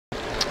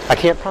I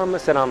can't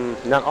promise that I'm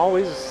not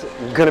always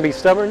going to be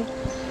stubborn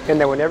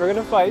and that we're never going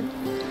to fight,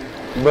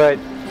 but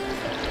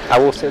I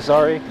will say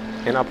sorry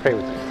and I'll pray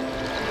with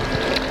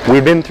you.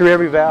 We've been through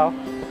every vow,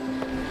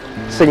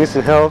 sickness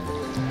and health,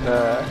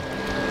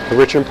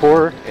 rich and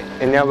poor,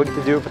 and now we get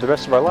to do it for the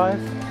rest of our life.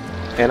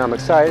 And I'm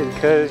excited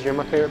because you're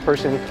my favorite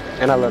person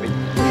and I love you. What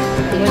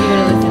are you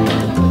going to listen to?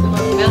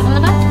 Wheels on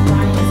the bus? I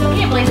still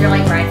can't believe you're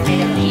like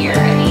bridesmaid of the year.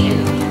 I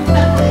mean,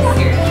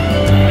 seriously.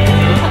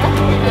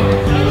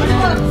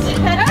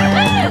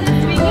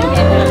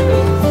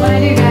 What I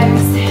do,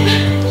 guys?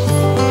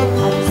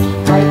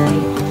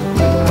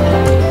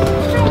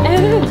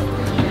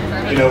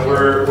 You know,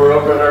 we're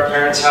over at our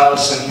parents'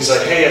 house, and he's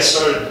like, "Hey, I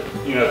started,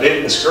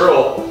 dating this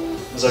girl."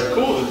 I was like,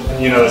 "Cool.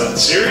 Is it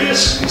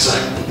serious?" He's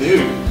like,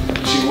 "Dude,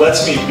 she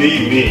lets me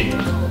be me."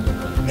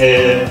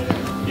 And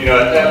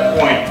at that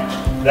point,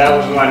 that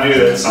was when I knew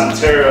that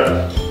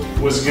Santera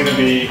was going to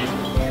be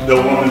the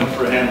woman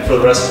for him for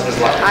the rest of his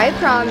life. I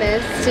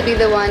promise to be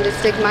the one to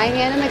stick my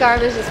hand in the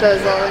garbage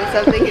disposal and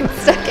something gets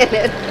stuck in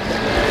it.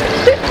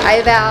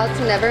 I vow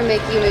to never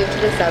make you move to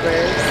the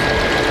suburbs.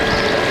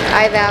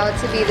 I vow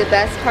to be the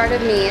best part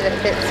of me that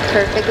fits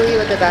perfectly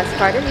with the best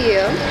part of you.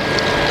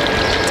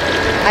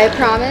 I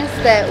promise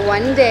that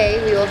one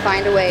day we will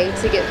find a way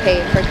to get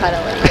paid for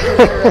cuddling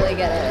because we're really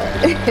good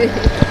at it.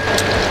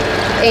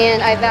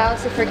 And I vow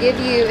to forgive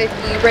you if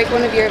you break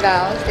one of your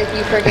vows, if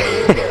you forgive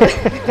me too.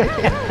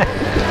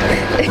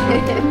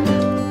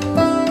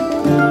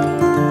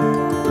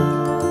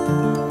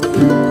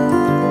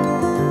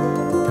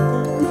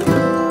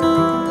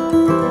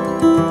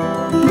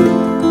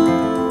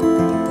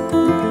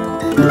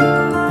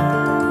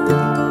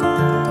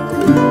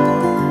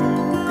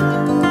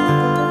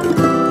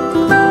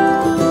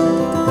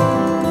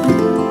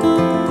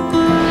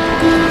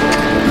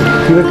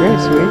 You look great,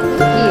 sweet.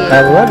 Yeah. I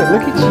love it.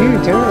 Look at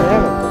you, turn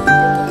around.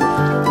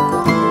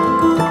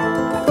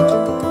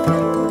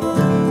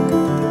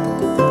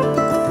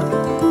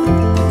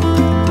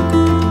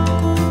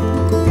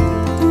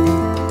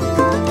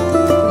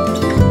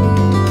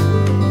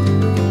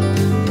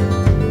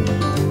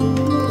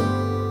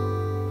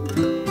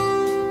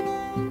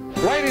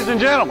 Ladies and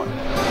gentlemen.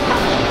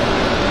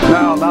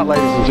 No, not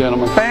ladies and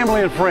gentlemen.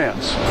 Family and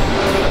friends.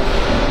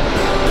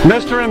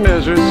 Mr. and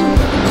Mrs.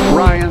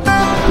 Ryan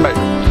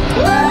Mayer.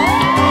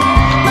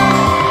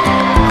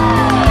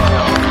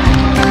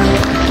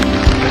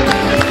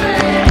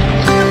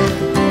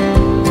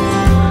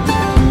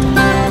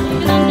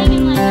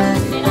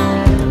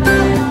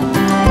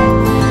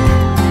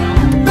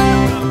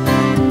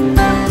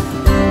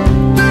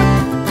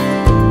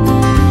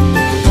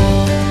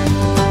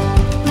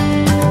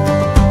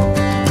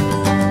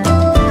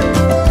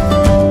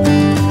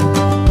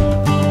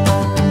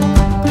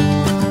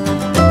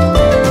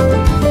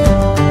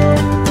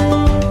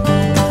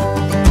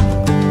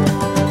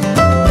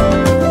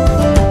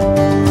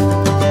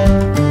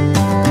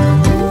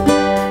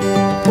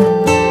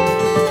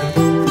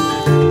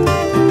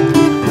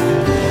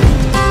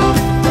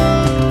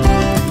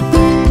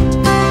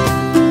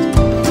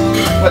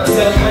 What's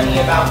so funny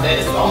about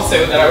this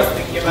also that I was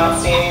thinking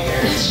about standing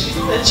there is she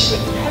said she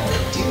would never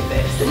do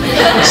this.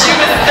 She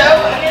was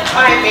so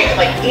anti-marriage,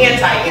 like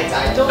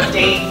anti. Don't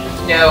date,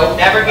 no,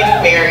 never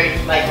getting married,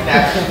 like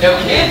no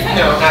kids,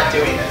 no, not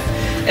doing this.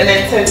 And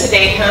then so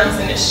today comes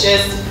and it's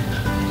just,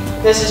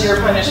 this is your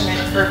punishment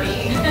for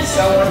being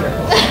so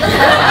wonderful.